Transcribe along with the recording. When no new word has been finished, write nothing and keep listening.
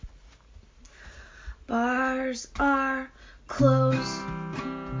Bars are closed,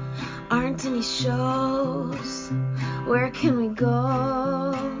 aren't any shows. Where can we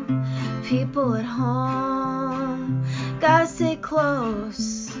go? People at home, gotta stay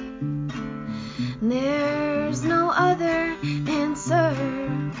close. There's no other answer.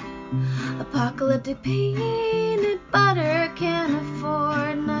 Apocalyptic peanut butter can't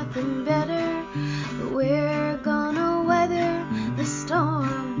afford nothing better. But we're gonna weather the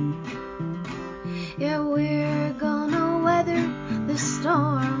storm. Yeah, we're gonna weather the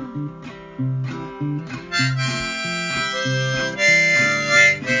storm.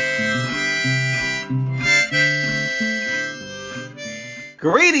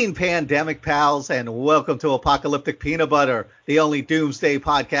 Greeting, pandemic pals, and welcome to Apocalyptic Peanut Butter, the only doomsday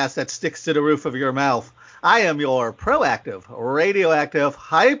podcast that sticks to the roof of your mouth. I am your proactive, radioactive,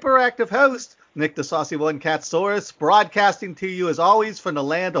 hyperactive host, Nick the Saucy One Catsaurus, broadcasting to you as always from the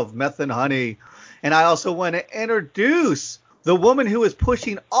land of meth and honey. And I also want to introduce the woman who is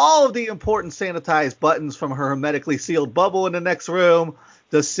pushing all of the important sanitized buttons from her hermetically sealed bubble in the next room,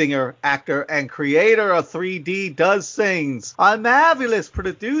 the singer, actor, and creator of 3D Does Things, our marvelous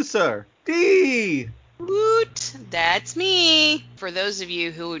producer, D. Woot! That's me. For those of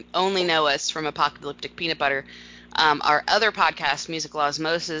you who only know us from Apocalyptic Peanut Butter, our other podcast, Musical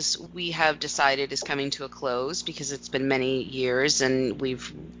Osmosis, we have decided is coming to a close because it's been many years and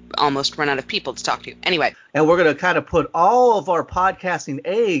we've almost run out of people to talk to. Anyway. And we're going to kind of put all of our podcasting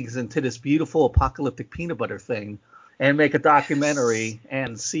eggs into this beautiful apocalyptic peanut butter thing and make a documentary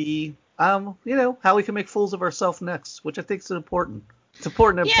and see, how we can make fools of ourselves next, which I think is important. It's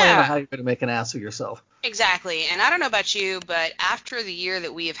important to plan on how you're going to make an ass of yourself. Exactly. And I don't know about you, but after the year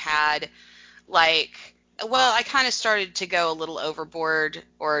that we have had, I kind of started to go a little overboard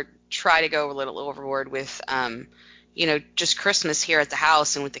or try to go a little overboard with, just Christmas here at the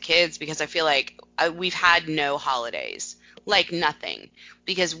house and with the kids, because I feel like we've had no holidays, like nothing,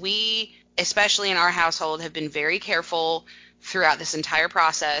 because we, especially in our household, have been very careful throughout this entire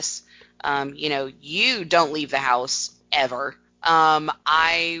process. You don't leave the house ever. I'm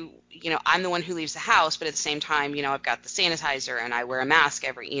the one who leaves the house, but at the same time, I've got the sanitizer and I wear a mask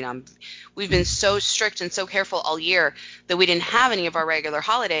we've been so strict and so careful all year that we didn't have any of our regular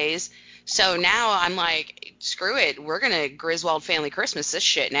holidays. So now I'm like, screw it. We're going to Griswold family Christmas this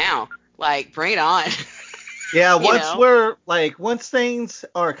shit now. Like, bring it on. Yeah, once things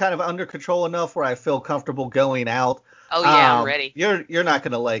are kind of under control enough where I feel comfortable going out. Oh yeah, I'm ready. You're not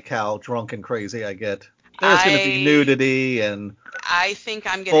going to like how drunk and crazy I get. There's going to be nudity and I think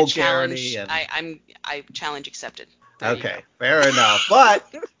I'm going to challenge. And... I challenge accepted. Okay, fair enough.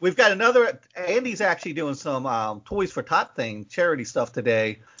 But we've got Andy's actually doing some Toys for Tot thing, charity stuff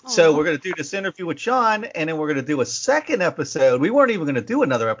today. So we're going to do this interview with John, and then we're going to do a second episode. We weren't even going to do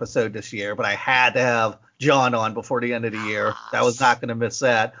another episode this year, but I had to have John on before the end of the year. I was not going to miss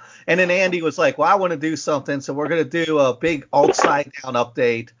that. And then Andy was like, well, I want to do something. So we're going to do a big Alt-Side Down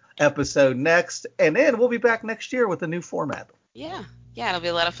update episode next, and then we'll be back next year with a new format. Yeah, it'll be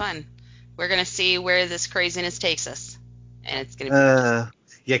a lot of fun. We're going to see where this craziness takes us, and it's going to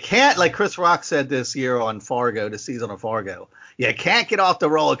be... You can't, like Chris Rock said this year on Fargo, the season of Fargo, you can't get off the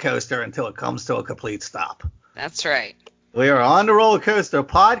roller coaster until it comes to a complete stop. That's right. We are on the roller coaster,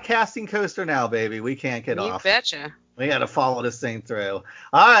 podcasting coaster now, baby. We can't get off. You betcha. We got to follow this thing through.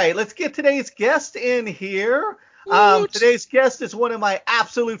 All right, let's get today's guest in here. Today's guest is one of my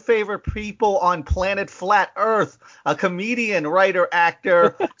absolute favorite people on planet Flat Earth, a comedian, writer,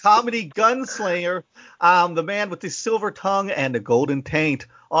 actor, comedy gunslinger, the man with the silver tongue and the golden taint,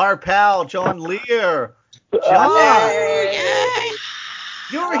 our pal, John Lehr. John! Hey.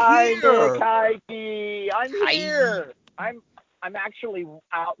 You're here. Hi, Nick. I'm here. I'm actually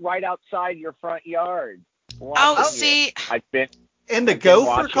right outside your front yard. See. I've been in the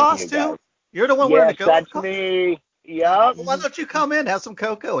gopher costume? You're the one wearing the gopher costume? Yes, that's me. Yep. Why don't you come in, have some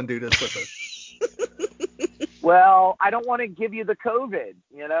cocoa, and do this with us? Well, I don't want to give you the COVID,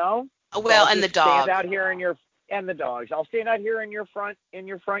 Well, so and the dog. Stand out here and the dogs. I'll stand out here in your front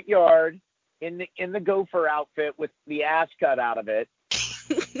yard in the gopher outfit with the ass cut out of it.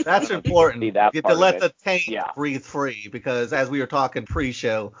 That's important. You have to let the taint breathe free, because as we were talking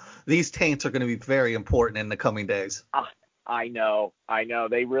pre-show, these taints are going to be very important in the coming days. I know.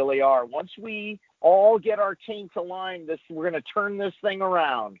 They really are. Once we all get our taints aligned, we're going to turn this thing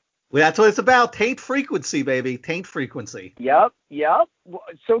around. Well, that's what it's about. Taint frequency, baby. Taint frequency. Yep.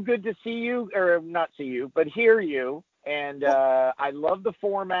 So good to see you, or not see you, but hear you. And I love the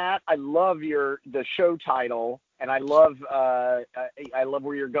format. I love the show title, and I love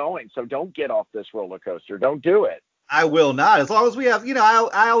where you're going. So don't get off this roller coaster. Don't do it. I will not. As long as we have,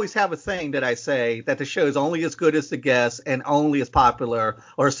 I always have a thing that I say that the show is only as good as the guests and only as popular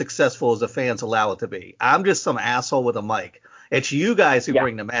or as successful as the fans allow it to be. I'm just some asshole with a mic. It's you guys who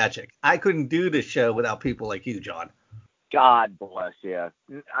bring the magic. I couldn't do this show without people like you, John. God bless you.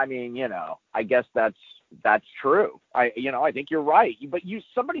 I mean, I guess that's true. I think you're right. But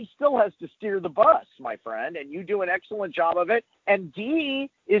somebody still has to steer the bus, my friend, and you do an excellent job of it. And Dee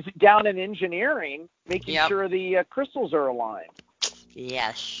is down in engineering, making sure the crystals are aligned.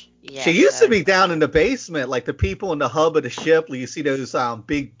 Yes. She used to be down in the basement, like the people in the hub of the ship. You see those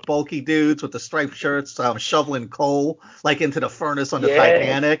big, bulky dudes with the striped shirts shoveling coal, like into the furnace on the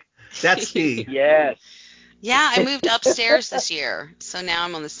Titanic. That's Dee. Yes. Yeah, I moved upstairs this year, so now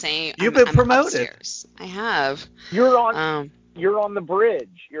I'm on the same. You've been promoted. Upstairs. I have. You're on the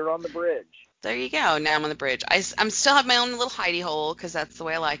bridge. You're on the bridge. There you go. Now I'm on the bridge. I'm still have my own little hidey hole because that's the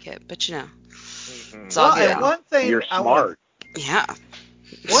way I like it. But it's all good. And one thing you're smart. Yeah.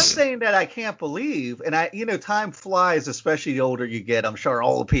 One thing that I can't believe, and time flies, especially the older you get. I'm sure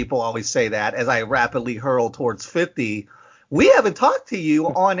old people always say that as I rapidly hurl towards 50. We haven't talked to you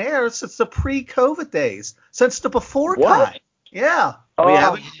on air since the pre-COVID days, since the before time. Yeah. We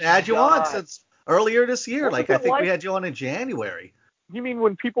haven't had you on since earlier this year. I think we had you on in January. You mean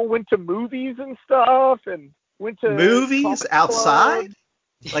when people went to movies and stuff and went to movies outside?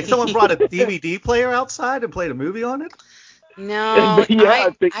 Like someone brought a DVD player outside and played a movie on it? No,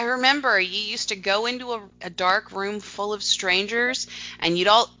 I remember you used to go into a dark room full of strangers and you'd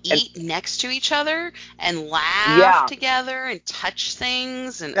all eat next to each other and laugh together and touch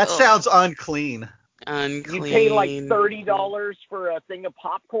things. And that sounds unclean. Unclean. You pay like $30 for a thing of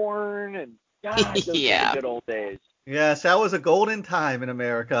popcorn and those were the good old days. Yes, that was a golden time in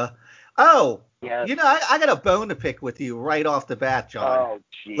America. Oh, yes. I got a bone to pick with you right off the bat, John. Oh,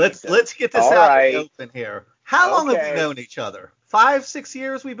 geez. Let's get this out in the open here. How long have we known each other? 5, 6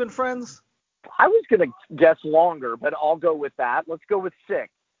 years we've been friends? I was going to guess longer, but I'll go with that. Let's go with 6.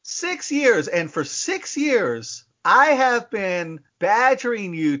 6 years. And for 6 years, I have been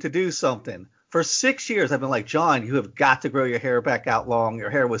badgering you to do something. For 6 years, I've been like, John, you have got to grow your hair back out long. Your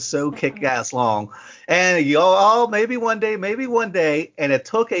hair was so kick-ass long. And maybe one day. And it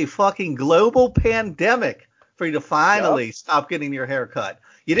took a fucking global pandemic for you to finally stop getting your hair cut.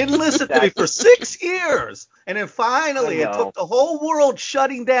 You didn't listen to me for 6 years. And then finally, it took the whole world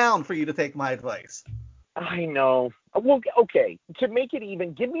shutting down for you to take my advice. I know. Well, okay. To make it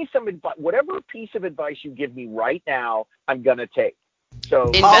even, give me some advice. Whatever piece of advice you give me right now, I'm going to take. So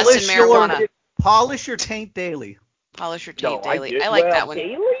invest in marijuana. Polish your taint daily. Polish your taint daily. I like that one.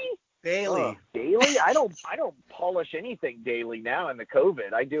 Daily? Daily. Daily? I don't polish anything daily now in the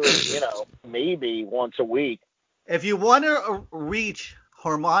COVID. I do it, maybe once a week. If you want to reach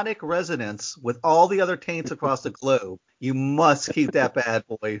harmonic resonance with all the other taints across the globe, you must keep that bad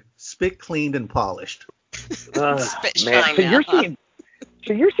boy spit cleaned and polished. Man, so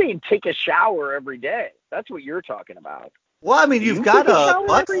you're saying take a shower every day. That's what you're talking about. Well, I mean, you've got a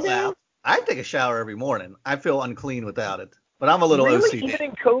butt slap. I take a shower every morning. I feel unclean without it, but I'm a little OCD. Even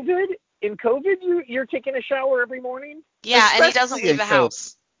in COVID? In COVID, you're taking a shower every morning? Yeah, and he doesn't leave the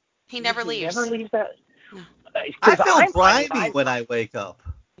house. He never leaves. Never leaves that. No. I feel grimy when I wake up.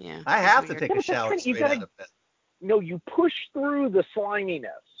 Yeah, I have to take a shower straight out of bed. No, you push through the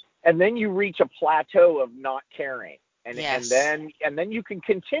sliminess, and then you reach a plateau of not caring, and then you can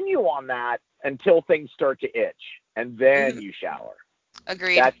continue on that until things start to itch, and then you shower.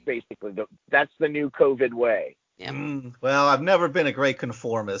 Agreed. That's basically that's the new COVID way. Yeah. Well, I've never been a great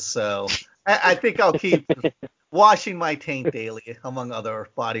conformist, so I think I'll keep washing my taint daily, among other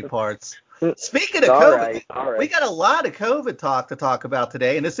body parts. Speaking of COVID, we got a lot of COVID to talk about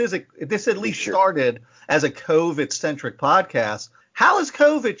today, and this at least started as a COVID-centric podcast. How has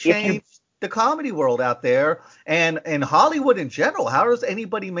COVID changed the comedy world out there and Hollywood in general? How does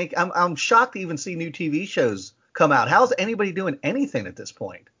anybody make? I'm shocked to even see new TV shows come out. How's anybody doing anything at this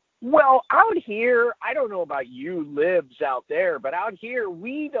point? Well, out here, I don't know about you libs out there, but out here,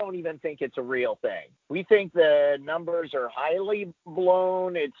 we don't even think it's a real thing. We think the numbers are highly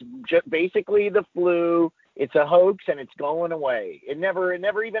blown. It's just basically the flu. It's a hoax, and it's going away. It never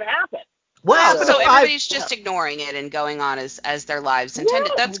even happened. So everybody's just ignoring it and going on as their lives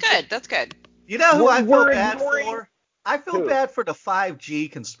intended. That's good. That's good. You know who I feel bad for? I feel bad for the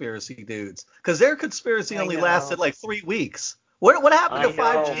 5G conspiracy dudes, because their conspiracy only lasted like 3 weeks. What happened to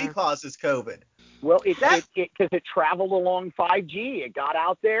 5G causes COVID? Well, because it traveled along 5G. It got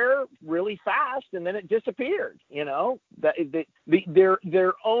out there really fast, and then it disappeared. Their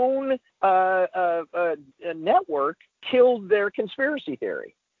own network killed their conspiracy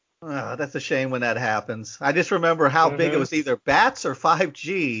theory. That's a shame when that happens. I just remember how big it Mm-hmm. was, either bats or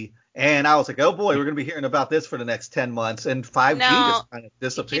 5G. And I was like, oh boy, we're going to be hearing about this for the next 10 months. And 5G No, just kind of you know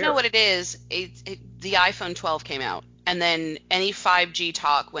disappeared. what it is? The iPhone 12 came out, and then any 5G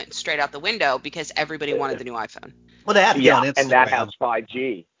talk went straight out the window because everybody wanted the new iPhone. Well, they have to get on Yeah, and that has Instagram.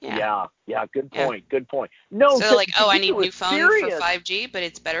 5G. Yeah, Yeah, good yeah. point. Good point. No, So they're like, to oh, I get need to a new phone for serious, 5G, but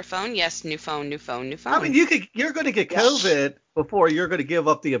it's better phone. Yes, new phone, new phone, new I mean, phone. you're going to get yeah, COVID before you're going to give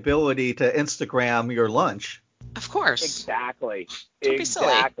up the ability to Instagram your lunch. Of course. exactly, Don't be silly.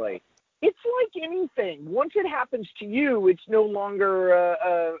 exactly. It's like anything. Once it happens to you, it's no longer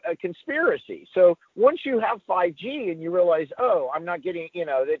a conspiracy. So once you have 5G and you realize, oh, I'm not getting,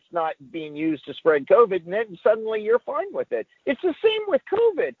 it's not being used to spread COVID, and then suddenly you're fine with it. It's the same with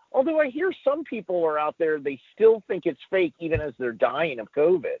COVID. Although I hear some people are out there, they still think it's fake even as they're dying of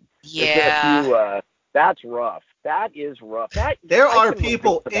COVID. There's been a Yeah. few, that's rough. That is rough. There I are can relate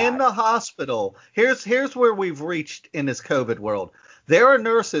people to in that. the hospital. Here's where we've reached in this COVID world. There are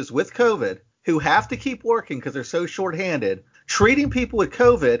nurses with COVID who have to keep working because they're so shorthanded, treating people with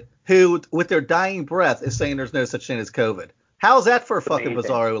COVID who, with their dying breath, is saying there's no such thing as COVID. How's that for fucking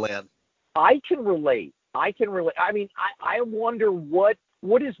Amazing. bizarro land? I can relate. I mean, I wonder what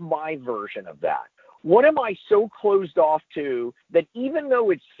is my version of that? What am I so closed off to that even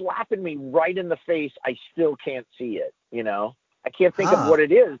though it's slapping me right in the face, I still can't see it, I can't think of Huh. what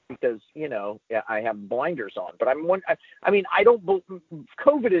it is because, I have blinders on. But I don't.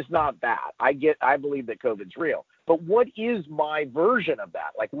 COVID is not that. I believe that COVID's real. But what is my version of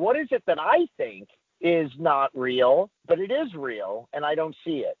that? Like, what is it that I think is not real, but it is real, and I don't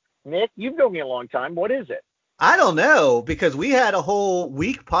see it? Nick, you've known me a long time. What is it? I don't know, because we had a whole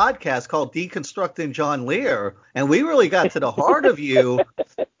week podcast called Deconstructing John Lehr, and we really got to the heart of you.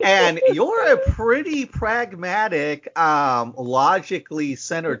 And you're a pretty pragmatic, logically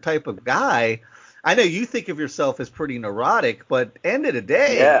centered type of guy. I know you think of yourself as pretty neurotic, but end of the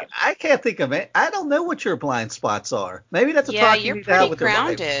day, Yes. I can't think of it. I don't know what your blind spots are. Maybe that's a Yeah, talk you you're need to have pretty with your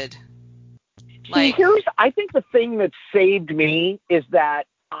wife. grounded. See, Like, I think the thing that saved me is that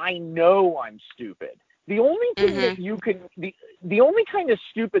I know I'm stupid. The only thing that you can, the only kind of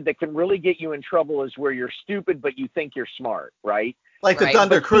stupid that can really get you in trouble is where you're stupid, but you think you're smart, right? Like the Right.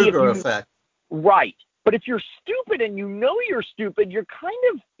 Dunder But see, Kruger effect. right. But if you're stupid and you know you're stupid, you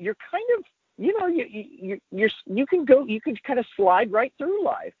can kind of slide right through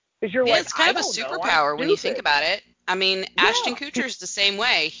life because you're yeah, like, it's kind I of a don't know, I'm superpower when you think stupid. about it. I mean, Ashton Yeah, Kutcher's the same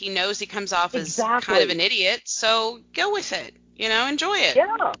way. He knows he comes off as kind of exactly. an idiot, so go with it. Enjoy it.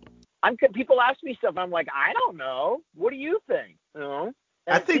 Yeah. People ask me stuff. I'm like, I don't know. What do you think? And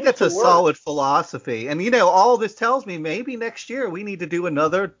I it think seems that's to a work. solid philosophy. And all this tells me maybe next year we need to do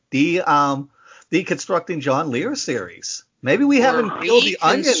another deconstructing John Lehr series. Maybe we Or haven't peeled the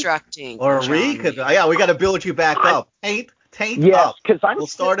onion, reconstructing or John Lehr. yeah, we got to build you back I'm, up. Taint yes, up. because We'll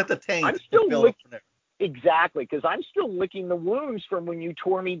start at the taint I'm and still build up from there. exactly because I'm still licking the wounds from when you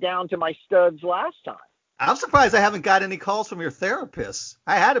tore me down to my studs last time. I'm surprised I haven't got any calls from your therapists.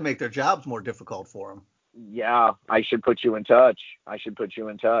 I had to make their jobs more difficult for them. Yeah, I should put you in touch.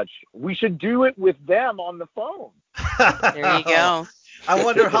 We should do it with them on the phone. There you go. I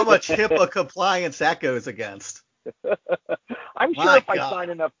wonder how much HIPAA compliance that goes against. I'm sure My if I God. sign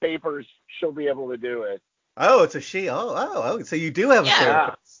enough papers, she'll be able to do it. Oh, it's a she. Oh. So you do have a Yeah.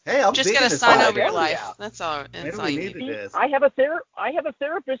 therapist. Hey, I'm Just digging gotta this sign idea. over your hell life. yeah. That's all. Maybe That's all we you need need. to this. I have a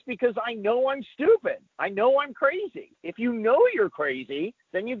therapist because I know I'm stupid. I know I'm crazy. If you know you're crazy,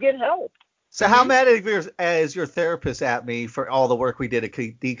 then you get help. So how mad is your therapist at me for all the work we did at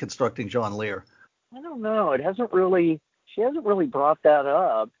deconstructing John Lehr? I don't know. She hasn't really brought that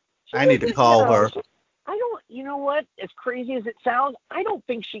up. I need to call her. You know what? As crazy as it sounds, I don't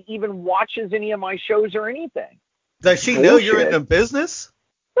think she even watches any of my shows or anything. Does she know you're in the business?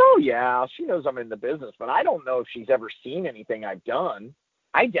 Oh, yeah. She knows I'm in the business, but I don't know if she's ever seen anything I've done.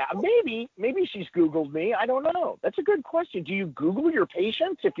 I doubt. Maybe she's Googled me. I don't know. That's a good question. Do you Google your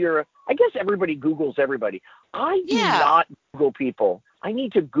patients? I guess everybody Googles everybody. I do Yeah. not Google people. I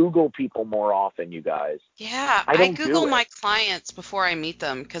need to Google people more often, you guys. Yeah, I don't Google do it. my clients before I meet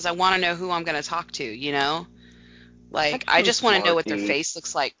them because I want to know who I'm going to talk to, Like, That's I so just want to know smart, what their Dee. face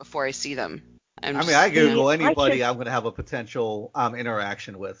looks like before I see them. I Google See, anybody I'm going to have a potential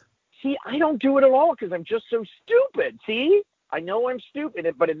interaction with. See, I don't do it at all because I'm just so stupid. See, I know I'm stupid,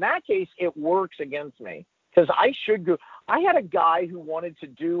 but in that case, it works against me because I should go. I had a guy who wanted to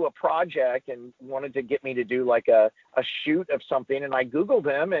do a project and wanted to get me to do like a shoot of something, and I Googled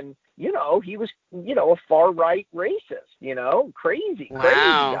him, and he was a far right racist, crazy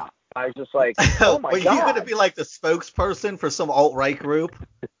Wow. guy. I was just like, oh my Were God. you going to be like the spokesperson for some alt-right group?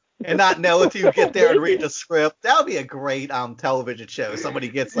 and not know until you get there and read the script. That would be a great television show. Somebody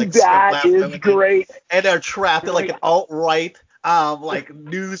gets like script That last is great. and they're trapped in like an alt-right like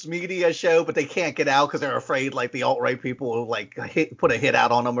news media show, but they can't get out because they're afraid like the alt-right people will like put a hit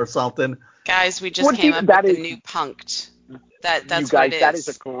out on them or something. Guys, we just came up with the new punked. That's you guys, what it is. that is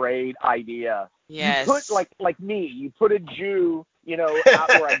a great idea. Yes. You put like me, you put a Jew, out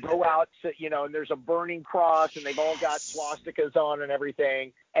where I go out to, and there's a burning cross and they've all got swastikas on and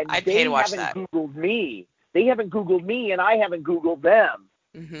everything. And I'd they pay to watch haven't that. Googled me. They haven't Googled me and I haven't Googled them.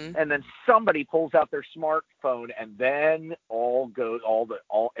 Mm-hmm. And then somebody pulls out their smartphone and then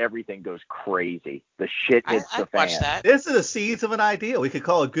everything goes crazy. The shit hits the fan. Watch that. This is the seeds of an idea. We could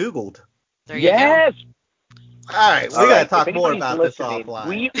call it Googled. There you go. All right, we got to talk more about this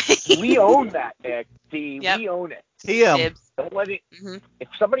offline. We own that, Nick. Yep. We own it. TM. Don't let it. If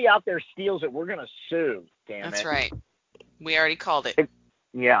somebody out there steals it, we're gonna sue. Damn it. That's right. We already called it.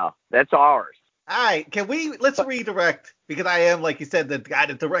 Yeah, that's ours. All right, let's redirect, because I am, like you said, the guy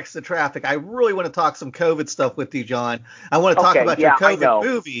that directs the traffic. I really want to talk some COVID stuff with you, John. I want to talk about your COVID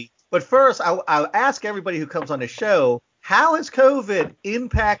movie. But first, I'll ask everybody who comes on the show, how has COVID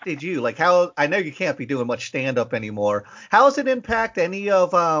impacted you? Like, I know you can't be doing much stand-up anymore. How has it impacted any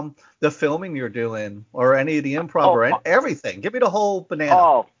of the filming you're doing, or any of the improv, or everything? Give me the whole banana.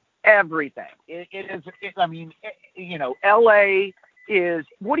 Oh, everything. It is. I mean, L.A. is.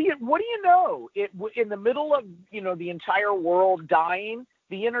 What do you know? In the middle of the entire world dying,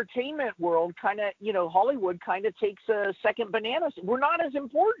 the entertainment world kind of Hollywood kind of takes a second banana. We're not as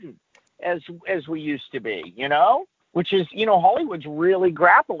important as we used to be, which is, Hollywood's really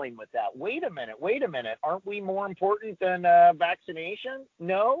grappling with that. Wait a minute. Aren't we more important than vaccination?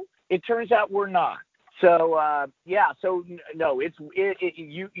 No, it turns out we're not. So, no,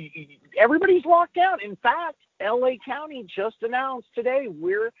 everybody's locked down. In fact, LA County just announced today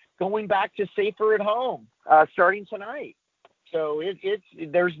we're going back to safer at home starting tonight. So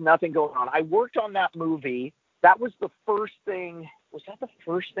there's nothing going on. I worked on that movie. That was the first thing. Was that the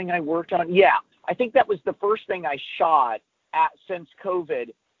first thing I worked on? Yeah, I think that was the first thing I shot since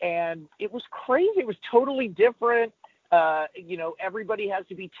COVID. And it was crazy. It was totally different. Everybody has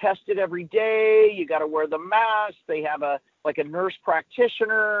to be tested every day. You got to wear the mask. They have a nurse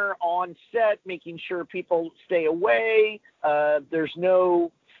practitioner on set making sure people stay away. There's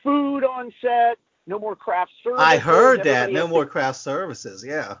no food on set. No more craft services. I heard that. No more craft services.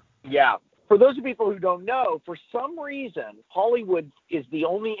 Yeah. Yeah. For those of people who don't know, for some reason, Hollywood is the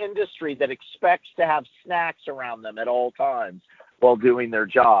only industry that expects to have snacks around them at all times while doing their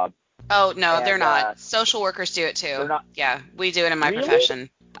job. Oh, no, they're not. Social workers do it too. They're not. Yeah, we do it in my Really? profession.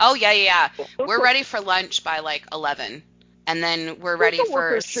 Oh, yeah. We're ready for lunch by like 11. And then we're ready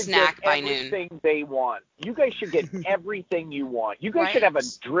for a snack by noon. Everything they want. You guys should get everything you want. You guys should have a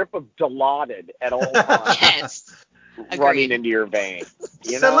drip of Dilaudid at all times. Yes. Running into your vein.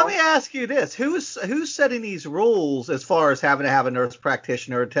 So let me ask you this: who's setting these rules as far as having to have a nurse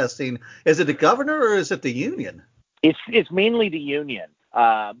practitioner testing? Is it the governor or is it the union? It's mainly the union,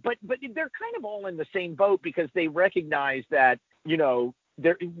 but they're kind of all in the same boat because they recognize that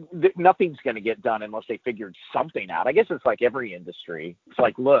nothing's going to get done unless they figured something out. I guess it's like every industry. It's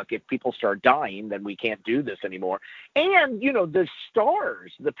like, look, if people start dying, then we can't do this anymore. And, the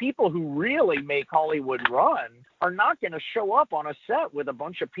stars, the people who really make Hollywood run are not going to show up on a set with a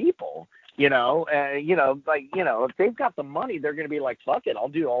bunch of people, if they've got the money, they're going to be like, fuck it, I'll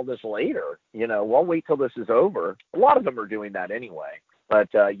do all this later. We'll wait till this is over. A lot of them are doing that anyway. But,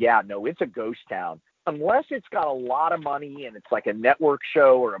 it's a ghost town. Unless it's got a lot of money and it's like a network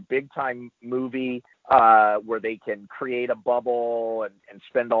show or a big time movie where they can create a bubble and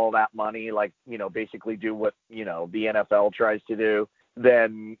spend all that money, like, basically do what, the NFL tries to do,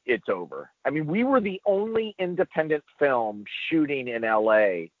 then it's over. I mean, we were the only independent film shooting in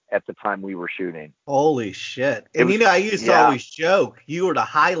LA at the time we were shooting. Holy shit. And I used to always joke, you were the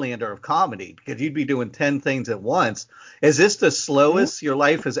Highlander of comedy because you'd be doing 10 things at once. Is this the slowest your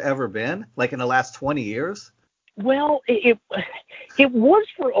life has ever been, like in the last 20 years? Well, it was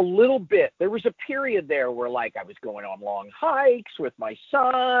for a little bit. There was a period there where, like, I was going on long hikes with my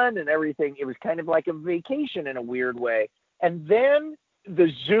son and everything. It was kind of like a vacation in a weird way. And then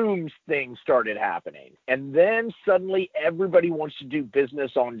the Zoom thing started happening. And then suddenly everybody wants to do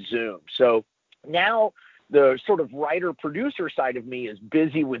business on Zoom. So now the sort of writer producer side of me is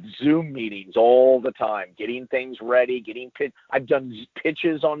busy with Zoom meetings all the time, getting things ready, I've done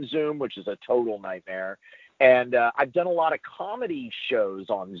pitches on Zoom, which is a total nightmare. And I've done a lot of comedy shows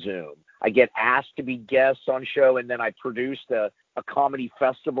on Zoom. I get asked to be guests on show, and then I produced a comedy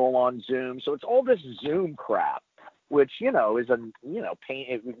festival on Zoom. So it's all this Zoom crap. which, is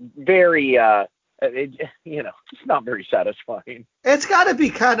very, it's not very satisfying. It's got to be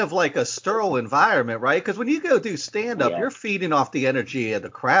kind of like a sterile environment, right? Because when you go do stand-up, Yeah. you're feeding off the energy of the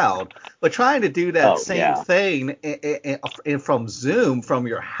crowd. But trying to do that same thing from Zoom, from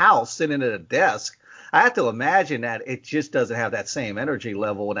your house, sitting at a desk, I have to imagine that it just doesn't have that same energy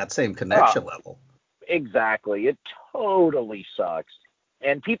level and that same connection level. Exactly. It totally sucks.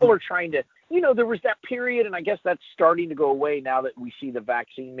 And people are trying to, there was that period, and I guess that's starting to go away now that we see the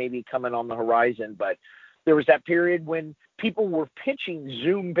vaccine maybe coming on the horizon. But there was that period when people were pitching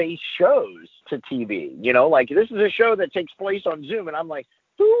Zoom-based shows to TV. Like, this is a show that takes place on Zoom. And I'm like,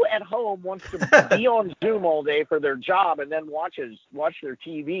 who at home wants to be on Zoom all day for their job and then watch their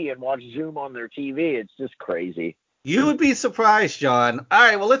TV and watch Zoom on their TV? It's just crazy. You would be surprised, John. All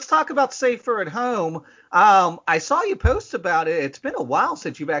right, well, let's talk about Safer at Home. I saw you post about it. It's been a while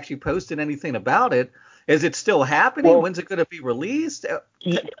since you've actually posted anything about it. Is it still happening? Well, when's it going to be released?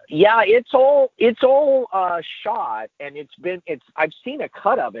 Yeah, it's all shot, and I've seen a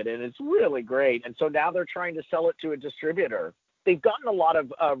cut of it, and it's really great. And so now they're trying to sell it to a distributor. They've gotten a lot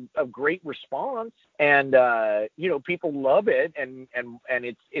of great response, and people love it, and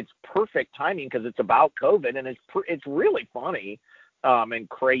it's perfect timing because it's about COVID, and it's really funny, and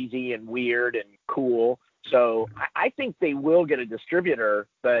crazy and weird and cool. So I think they will get a distributor,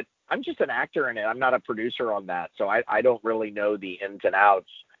 but I'm just an actor in it. I'm not a producer on that, so I don't really know the ins and outs,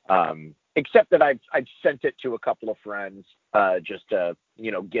 except that I've sent it to a couple of friends, just to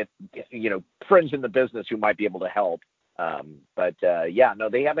get friends in the business who might be able to help.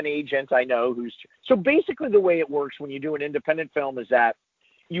 They have an agent I know so basically the way it works when you do an independent film is that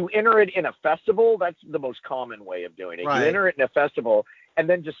you enter it in a festival. That's the most common way of doing it. Right. You enter it in a festival, and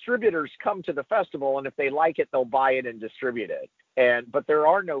then distributors come to the festival, and if they like it, they'll buy it and distribute it. But there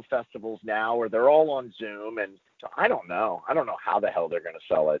are no festivals now, or they're all on Zoom, and so I don't know how the hell they're going to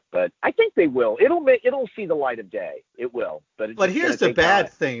sell it, but I think they will. It'll see the light of day. It will. But here's the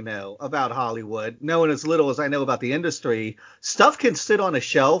bad thing, though, about Hollywood. Knowing as little as I know about the industry, stuff can sit on a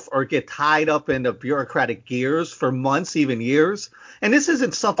shelf or get tied up in the bureaucratic gears for months, even years. And this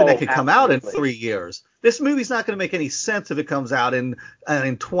isn't something that could come out in 3 years. This movie's not going to make any sense if it comes out in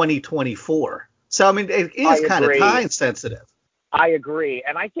 2024. So, I mean, it is kind of time sensitive. I agree.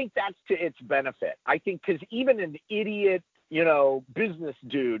 And I think that's to its benefit. I think because even an idiot, business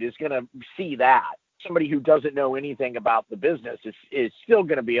dude is going to see that. Somebody who doesn't know anything about the business is still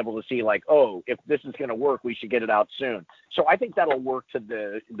going to be able to see, like, oh, if this is going to work, we should get it out soon. So I think that'll work to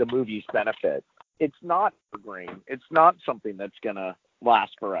the movie's benefit. It's not evergreen. It's not something that's going to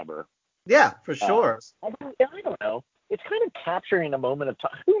last forever. Yeah, for sure. I don't know. It's kind of capturing a moment of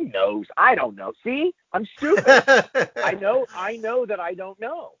time. Who knows? I don't know. See, I'm stupid. I know that I don't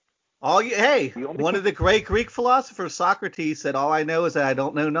know. One of the great Greek philosophers, Socrates, said, all I know is that I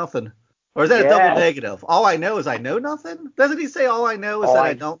don't know nothing. Or is that a double negative? All I know is I know nothing? Doesn't he say all I know is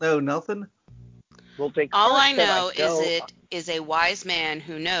I don't know nothing? All I know is a wise man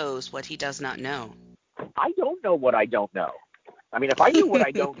who knows what he does not know. I don't know what I don't know. I mean, if I knew what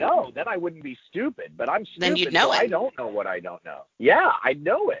I don't know, then I wouldn't be stupid. But I'm stupid, then you'd know so it. I don't know what I don't know. Yeah, I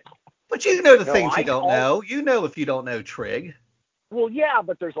know it. But you know the things you don't know. You know if you don't know trig. Well, yeah,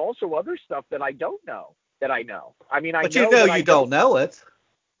 but there's also other stuff that I don't know that I know. I mean, but you know you don't know it.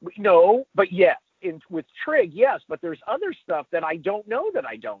 No, but yes. With trig, yes, but there's other stuff that I don't know that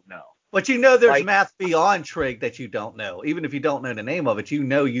I don't know. But you know there's math beyond trig that you don't know. Even if you don't know the name of it, you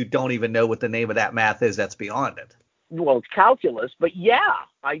know you don't even know what the name of that math is that's beyond it. Well, it's calculus, but yeah,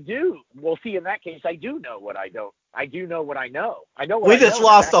 I do. Well, see, in that case, I do know what I don't. I do know what I know. I know what we I just know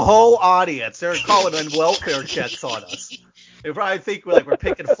lost the whole audience. They're calling in welfare checks on us. They probably think we're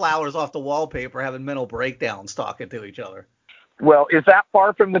picking flowers off the wallpaper, having mental breakdowns, talking to each other. Well, is that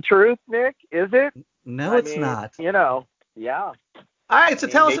far from the truth, Nick? Is it? No, it's not. Yeah. All right, so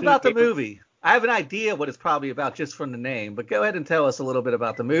tell us about the movie. I have an idea what it's probably about just from the name, but go ahead and tell us a little bit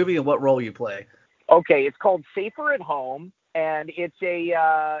about the movie and what role you play. Okay, it's called Safer at Home, and it's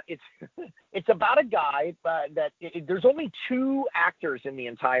it's about a guy there's only 2 actors in the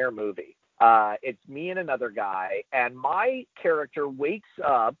entire movie. It's me and another guy, and my character wakes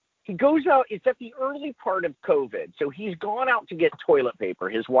up. He goes out. It's at the early part of COVID, so he's gone out to get toilet paper.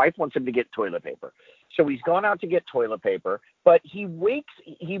 His wife wants him to get toilet paper, so he's gone out to get toilet paper. But he wakes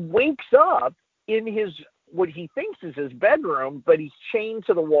up in his what he thinks is his bedroom, but he's chained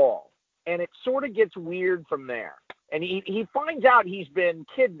to the wall. And it sort of gets weird from there. And he finds out he's been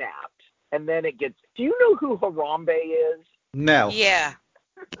kidnapped. And then it gets... Do you know who Harambe is? No. Yeah.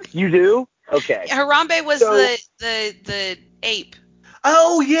 You do? Okay. Harambe was the ape.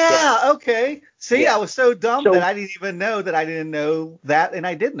 Oh Yeah. yeah, okay. See, I Yeah. was so dumb that So I didn't even know that I didn't know that, and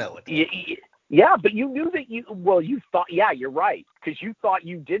I did know it. yeah, but you knew that you thought, yeah, you're right, because you thought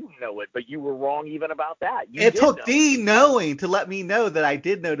you didn't know it, but you were wrong even about that. You It did took know it. me knowing to let me know that I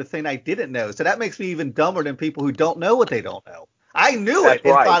did know the thing I didn't know. So that makes me even dumber than people who don't know what they don't know. I knew it That's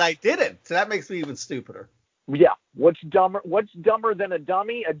and right. thought I didn't. So that makes me even stupider. Yeah. What's dumber? What's dumber than a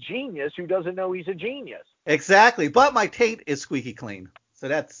dummy? A genius who doesn't know he's a genius. Exactly. But my taint is squeaky clean. So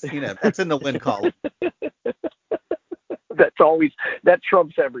that's, that's in the win column. That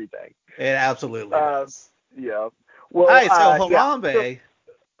trumps everything. It absolutely does. Yeah. All Well, right, so yeah. Harambe.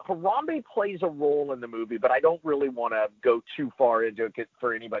 Harambe plays a role in the movie, but I don't really want to go too far into it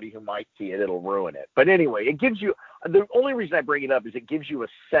for anybody who might see it. It'll ruin it. But anyway, it gives you the only reason I bring it up is it gives you a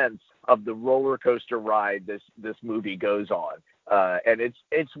sense of the roller coaster ride this movie goes on, and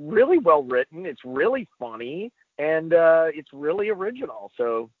it's really well written. It's really funny. And it's really original.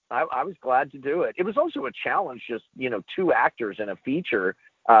 So I was glad to do it. It was also a challenge. Just, 2 actors in a feature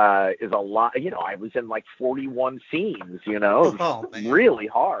is a lot. I was in like 41 scenes, it was really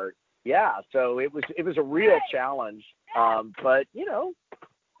hard. Yeah. So it was a real challenge. But,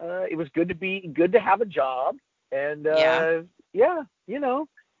 it was good to have a job. And yeah,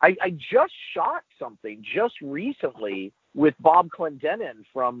 I just shot something just recently with Bob Clendenin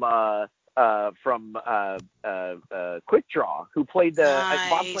from Quick Draw, who played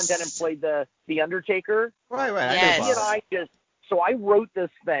Bob Clendenin played the Undertaker. Right. Yes. So I wrote this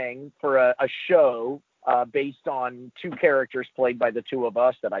thing for a show based on 2 characters played by the 2 of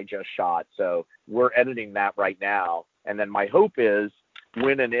us that I just shot. So we're editing that right now. And then my hope is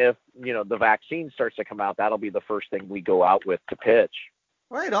when and if, the vaccine starts to come out, that'll be the first thing we go out with to pitch.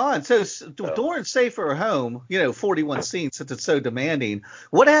 Right on. So during Safer Home, 41 scenes since it's so demanding,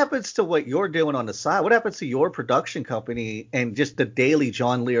 what happens to what you're doing on the side? What happens to your production company and just the daily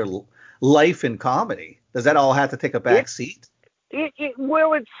John Lehr life in comedy? Does that all have to take a back seat? It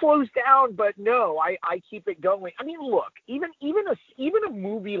slows down, but no, I keep it going. I mean, look, even a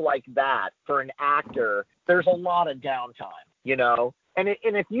movie like that for an actor, there's a lot of downtime, And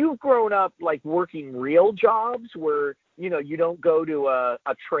if you've grown up like working real jobs where you don't go to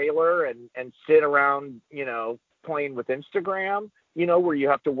a trailer and sit around playing with Instagram, where you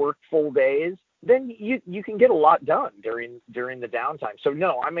have to work full days, then you can get a lot done during the downtime. So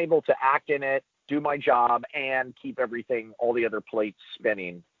no, I'm able to act in it, do my job, and keep all the other plates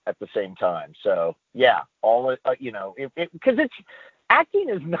spinning at the same time. So yeah, because acting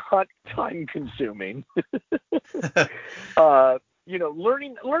is not time consuming.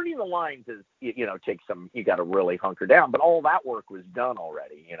 Learning the lines is, takes some, you got to really hunker down, but all that work was done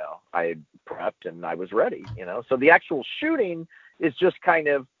already. I had prepped and I was ready, so the actual shooting is just kind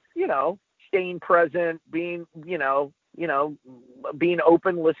of, staying present, being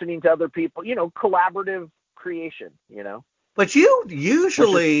open, listening to other people, collaborative creation, But you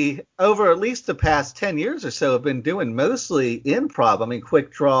usually, over at least the past 10 years or so, have been doing mostly improv. I mean, Quick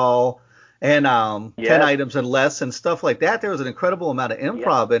Draw and 10 items and less and stuff like that. There was an incredible amount of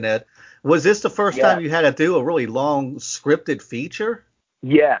improv in it. Was this the first time you had to do a really long scripted feature?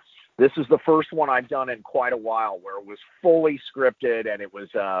 Yes. This is the first one I've done in quite a while where it was fully scripted and it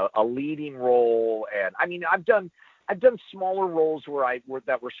was a leading role. And I mean, I've done smaller roles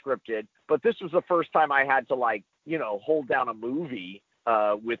that were scripted, but this was the first time I had to hold down a movie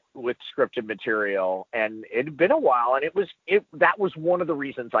with scripted material, and it had been a while, and that was one of the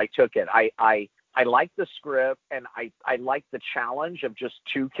reasons I took it. I liked the script, and I liked the challenge of just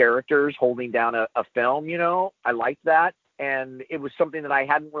 2 characters holding down a film. I liked that, and it was something that I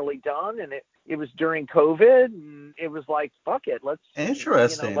hadn't really done, and it was during COVID, and it was like, fuck it, let's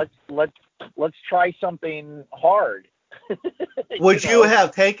try something hard. Would you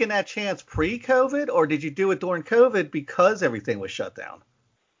have taken that chance pre-COVID, or did you do it during COVID because everything was shut down?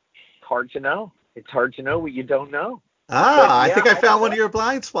 Hard to know. It's hard to know what you don't know. I think I found one of your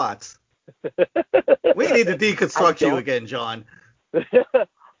blind spots. We need to deconstruct you again, John.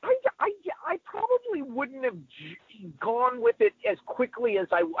 I probably wouldn't have gone with it as quickly as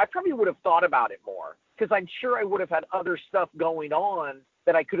I probably would have thought about it more, because I'm sure I would have had other stuff going on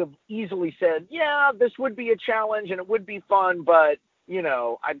that I could have easily said, yeah, this would be a challenge and it would be fun, but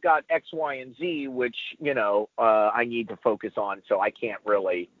I've got X, Y, and Z, which, I need to focus on. So I can't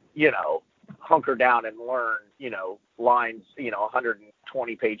really, hunker down and learn, lines,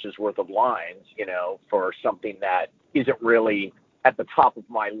 120 pages worth of lines, for something that isn't really at the top of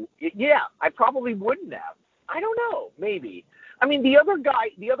I probably wouldn't have. I don't know, maybe. I mean, the other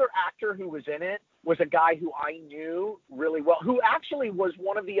actor who was in it was a guy who I knew really well, who actually was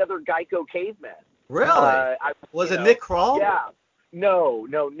one of the other Geico cavemen. Really? Was it Nick Kroll? Yeah. No.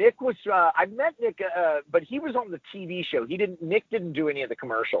 Nick was. I met Nick, but he was on the TV show. Nick didn't do any of the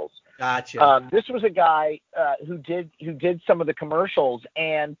commercials. Gotcha. This was a guy who did some of the commercials,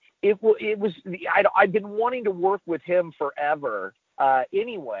 and it was. I'd been wanting to work with him forever.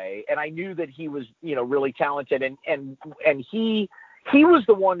 Anyway, and I knew that he was, really talented, and he was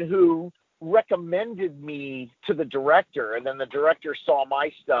the one who recommended me to the director, and then the director saw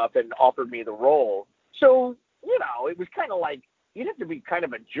my stuff and offered me the role. So, it was kind of like, you'd have to be kind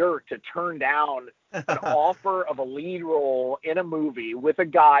of a jerk to turn down an offer of a lead role in a movie with a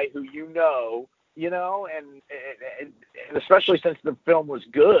guy who and especially since the film was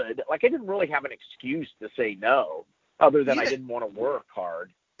good, like I didn't really have an excuse to say no, other than I didn't want to work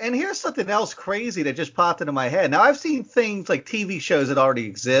hard. And here's something else crazy that just popped into my head. Now, I've seen things like TV shows that already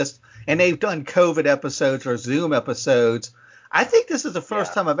exist, and they've done COVID episodes or Zoom episodes. I think this is the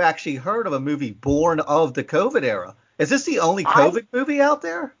first time I've actually heard of a movie born of the COVID era. Is this the only COVID movie out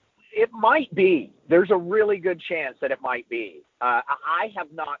there? It might be. There's a really good chance that it might be. I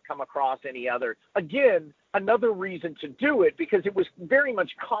have not come across any other. Again, another reason to do it, because it was very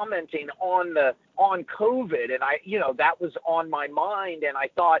much commenting on COVID, and that was on my mind, and I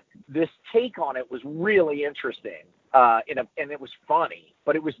thought this take on it was really interesting. And it was funny,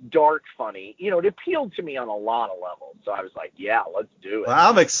 but it was dark funny. It appealed to me on a lot of levels. So I was like, yeah, let's do it. Well,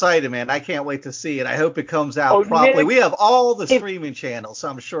 I'm excited, man. I can't wait to see it. I hope it comes out properly. Nick, we have all the streaming channels, so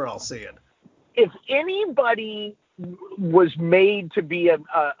I'm sure I'll see it. If anybody was made to be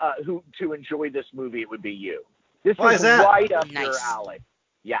to enjoy this movie, it would be you. This is right up your alley.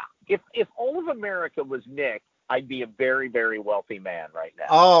 Yeah. If all of America was Nick, I'd be a very, very wealthy man right now.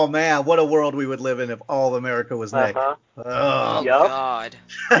 Oh, man, what a world we would live in if all of America was Nick. Oh, God.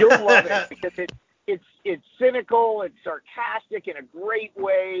 You'll love it because it's cynical, it's sarcastic in a great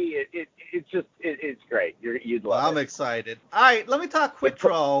way. It's great. You'd love it. I'm excited. All right, let me talk Quick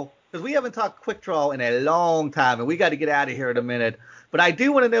Draw, because we haven't talked Quick Draw in a long time, and we got to get out of here in a minute. But I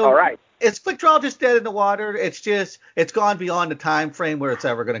do want to know, all right, is Quick Draw just dead in the water? It's gone beyond the time frame where it's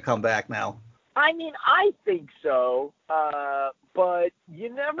ever going to come back now. I mean, I think so, but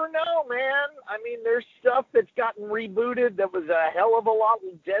you never know, man. I mean, there's stuff that's gotten rebooted that was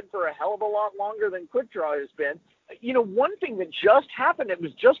dead for a hell of a lot longer than Quick Draw has been. One thing that just happened, it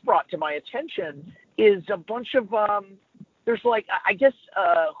was just brought to my attention, is a bunch of, there's like, I guess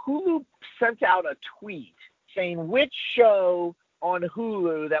Hulu sent out a tweet saying, which show on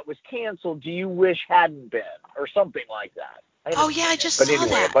Hulu that was canceled do you wish hadn't been, or something like that. I just saw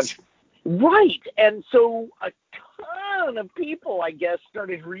that. Right, and so a ton of people, I guess,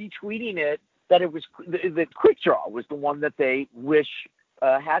 started retweeting it, that it was that Quick Draw was the one that they wish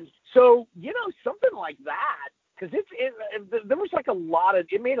had. So something like that, because there was like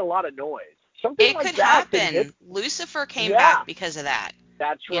it made a lot of noise. Something it like could that happen. Lucifer came back because of that.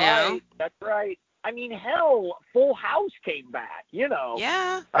 That's right. That's right. I mean, hell, Full House came back.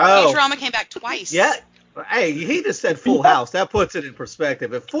 Yeah. Futurama came back twice. Yeah. Hey, he just said Full House. That puts it in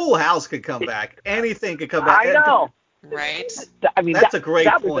perspective. If Full House could come back, anything could come back. I know. Right. I mean, that's a great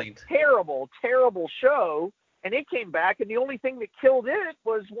point. That was a terrible, terrible show, and it came back, and the only thing that killed it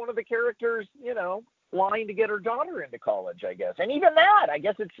was one of the characters, lying to get her daughter into college, I guess. And even that, I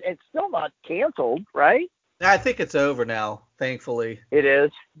guess it's still not canceled, right? I think it's over now, thankfully. It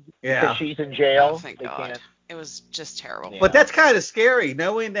is? Yeah. Because she's in jail? Oh, thank God. It was just terrible. But that's kind of scary,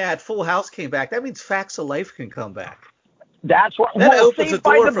 knowing that Full House came back. That means Facts of Life can come back. That's what. That opens the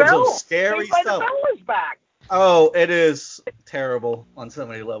door for some scary stuff. Saved by the stuff. Bell is back. Oh, it is terrible on so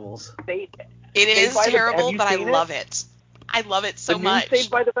many levels. It is terrible, but I love it. I love it so much. Saved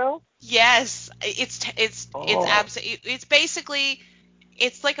by the Bell? Yes, it's absolutely. It's basically,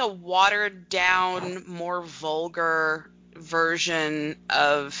 it's like a watered down, more vulgar version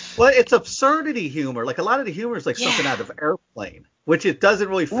of. Well, it's absurdity humor. Like a lot of the humor is like something out of Airplane, which it doesn't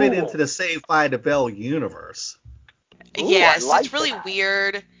really fit into the Saved by the Bell universe. Yes, it's really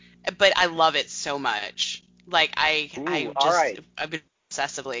weird, but I love it so much. Like I've been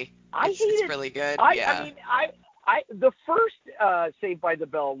obsessively. It's really good. I mean, the first Saved by the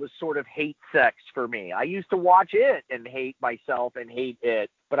Bell was sort of hate sex for me. I used to watch it and hate myself and hate it,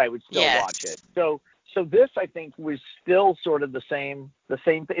 but I would still watch it. So this, I think, was still sort of the same.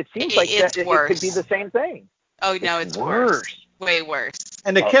 It seems like it could be the same thing. Oh no, it's worse. Way worse.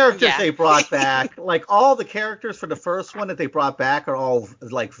 And the characters they brought back, like all the characters for the first one that they brought back are all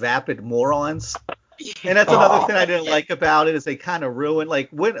like vapid morons. And that's another thing I didn't like about it, is they kind of ruined,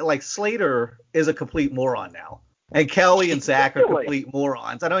 like Slater is a complete moron now. And Kelly and Zach are complete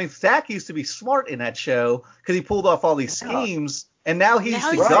morons. I mean, Zach used to be smart in that show because he pulled off all these schemes, and now he's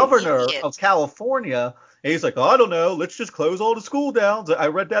the governor of California, And he's like, oh, I don't know. Let's just close all the school down. I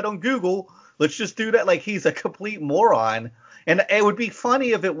read that on Google. Let's just do that. Like, he's a complete moron. And it would be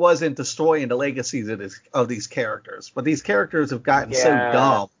funny if it wasn't destroying the legacies of these characters. But these characters have gotten so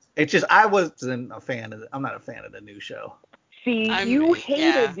dumb. It's just, I'm not a fan of the new show. See, you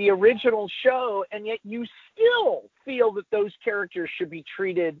hated the original show, and yet you still feel that those characters should be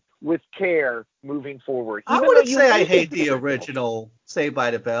treated with care moving forward. I wouldn't say I hate the original Saved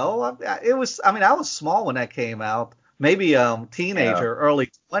by the Bell. I was small when that came out. Maybe teenager, early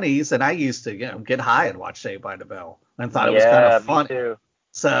 20s, and I used to get high and watch Saved by the Bell and thought it was kind of fun. Me too.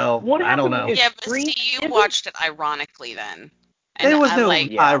 So, I don't know. Yeah, but see, you watched it ironically then. And there was no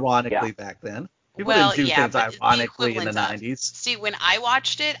ironically back then. People didn't do things ironically in the 90s. See, when I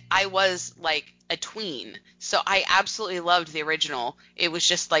watched it, I was like a tween. So I absolutely loved the original. It was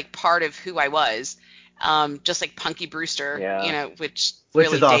just like part of who I was. Just like Punky Brewster, which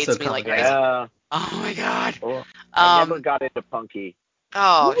really dates me like crazy. Oh my God. Oh, I never got into Punky.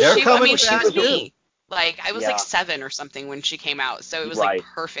 Oh, she was too. me. Like, I was like 7 or something when she came out. So it was like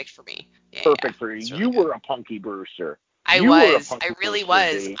perfect for me. Perfect for you. You were a Punky Brewster. I really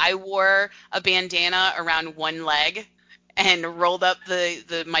was. I wore a bandana around one leg and rolled up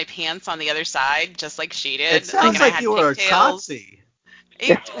my pants on the other side, just like she did. It sounds like you were a Chauncey.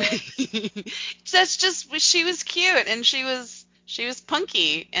 That's just, she was cute and she was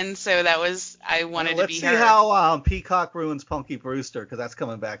punky, and so that was, I wanted to be her. Let's see how Peacock ruins Punky Brewster, because that's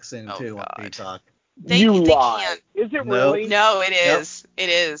coming back soon too on Peacock. They can't. Is it really? No, it is. Yep.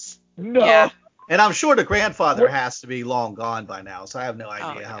 It is. No. Yeah. And I'm sure the grandfather has to be long gone by now, so I have no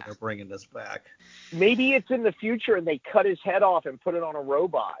idea how they're bringing this back. Maybe it's in the future and they cut his head off and put it on a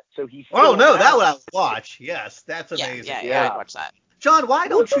robot, so he's. Oh no, that would I watch. Yes, that's amazing. Yeah, I'd watch that. John, why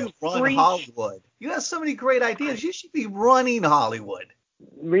don't you run Hollywood? You have so many great ideas. You should be running Hollywood.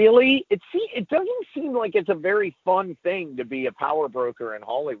 Really? It doesn't seem like it's a very fun thing to be a power broker in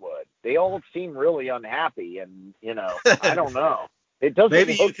Hollywood. They all seem really unhappy, and I don't know. It doesn't.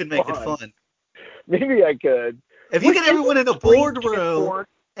 Maybe you can make it fun. Maybe I could. If you get everyone in a boardroom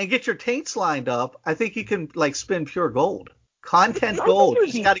and get your taints lined up, I think you can spin pure gold. Content gold. You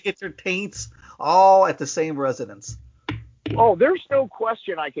just got to get your taints all at the same residence. Oh, there's no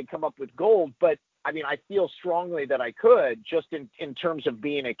question I could come up with gold, but I mean, I feel strongly that I could, just in terms of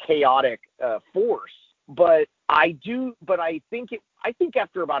being a chaotic force. But I think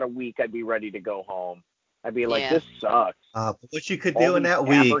after about a week, I'd be ready to go home. I'd be like, this sucks. What you could do in that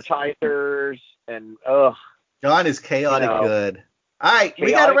week? Advertisers and John is chaotic good. All right,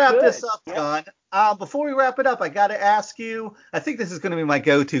 we got to wrap this up, John. Before we wrap it up, I got to ask you, I think this is going to be my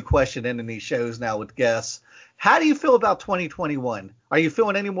go-to question in these shows now with guests. How do you feel about 2021? Are you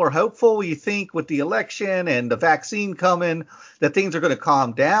feeling any more hopeful? You think with the election and the vaccine coming that things are going to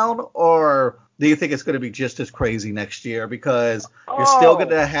calm down, or do you think it's going to be just as crazy next year because you're still going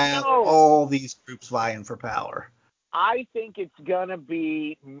to have all these groups vying for power? I think it's going to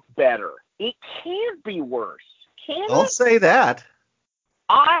be better. It can't be worse. Don't say that.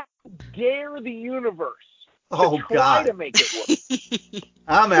 I dare the universe to try to make it worse.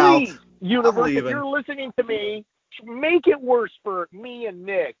 I'm Please, out. Universe, if you're listening to me, make it worse for me and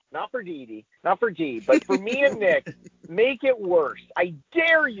Nick. Not for Dee, but for me and Nick. Make it worse. I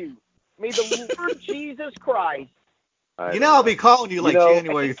dare you. May the Lord Jesus Christ. I'll be calling you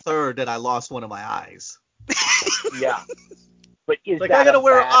January 3rd that I lost one of my eyes. Yeah. But I got to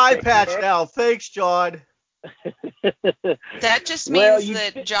wear an eye patch now. Thanks, John. That just means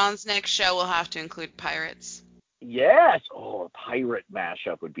that John's next show will have to include pirates. Yes. Oh, a pirate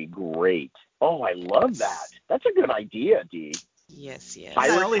mashup would be great. Oh, I love that. That's a good idea, Dee. Yes. I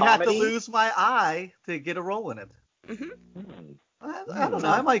only have to lose my eye to get a role in it. Mm-hmm. I don't know.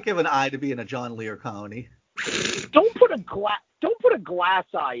 I might give an eye to be in a John Lehr colony. Don't put a glass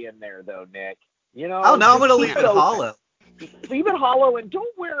eye in there though, Nick. Oh no, I'm gonna leave it hollow. Leave it hollow, and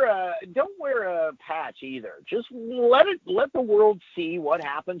don't wear a patch either. Just let the world see what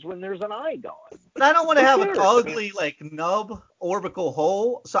happens when there's an eye gone. But I don't want to have an ugly nub orbital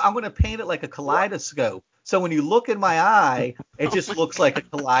hole, so I'm gonna paint it like a kaleidoscope. So when you look in my eye, it just looks like a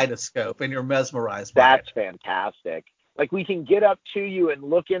kaleidoscope, and you're mesmerized by it. That's fantastic. Like we can get up to you and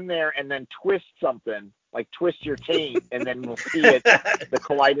look in there, and then twist something, like twist your taint, and then we'll see it, the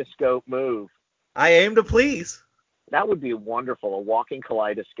kaleidoscope move. I aim to please. That would be wonderful, a walking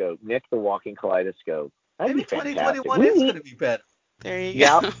kaleidoscope. Nick, the walking kaleidoscope. That'd Maybe be 2021 is going to be better. There you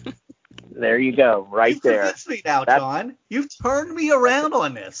go. Yep. There you go, right there. You convinced me now, John. You've turned me around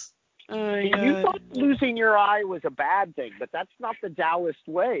on this. You thought losing your eye was a bad thing, but that's not the Taoist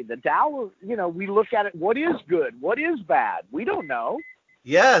way. The Tao, we look at it, what is good? What is bad? We don't know.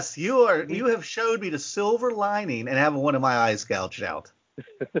 Yes, you have showed me the silver lining and having one of my eyes gouged out.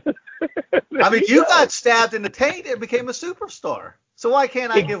 I mean, you got stabbed in the taint and became a superstar. So why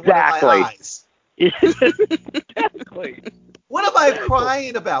can't I give one of my eyes? Exactly. What am I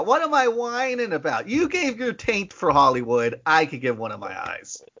crying about? What am I whining about? You gave your taint for Hollywood. I could give one of my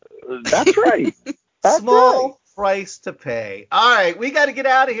eyes. That's right. Small price to pay. All right, we got to get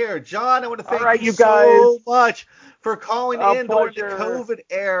out of here. John, I want to thank you guys. so much for calling in during the COVID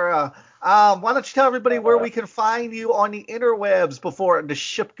era. Why don't you tell everybody where we can find you on the interwebs before the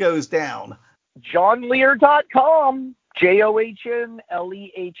ship goes down? JohnLehr.com.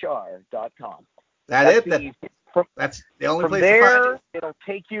 JohnLehr.com. That's the only place to find you. It'll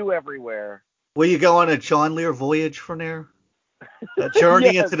take you everywhere. Will you go on a John Lehr voyage from there? A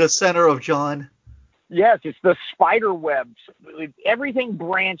journey into the center of John? Yes, it's the spider webs. Everything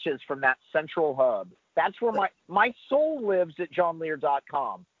branches from that central hub. That's where my soul lives at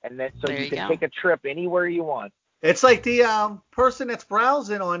johnlehr.com. And then so you can take a trip anywhere you want. It's like the person that's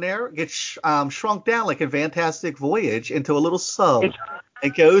browsing on there gets shrunk down like a Fantastic Voyage into a little sub.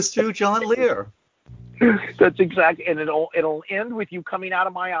 It goes through John Lehr. That's exactly, and it'll end with you coming out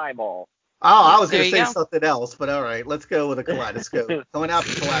of my eyeball. Oh, I was going to say something else, but all right, let's go with a kaleidoscope. Coming out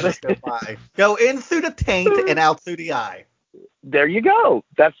the kaleidoscope eye. Go in through the taint and out through the eye. There you go.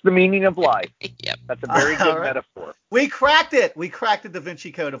 That's the meaning of life. Yep. That's a very good metaphor. We cracked it. We cracked the Da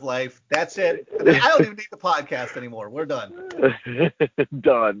Vinci Code of Life. That's it. I don't even need the podcast anymore. We're done.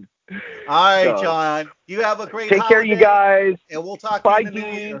 Done. All right, John. You have a great holiday. Take care, you guys. And we'll talk to you in the new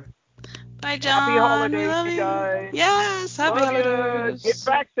year. Bye, John. Happy holidays, love you guys. Yes, happy holidays. Get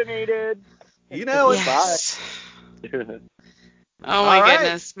vaccinated. You know it. Yes. Bye. Oh my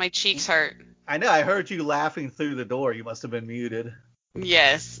goodness, my cheeks hurt. I know. I heard you laughing through the door. You must have been muted.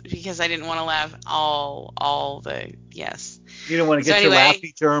 Yes, because I didn't want to laugh all the yes. You didn't want to get your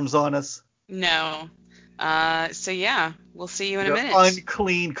laughy germs on us? No. So yeah, we'll see you in a minute.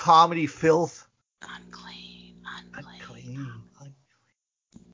 Unclean comedy filth.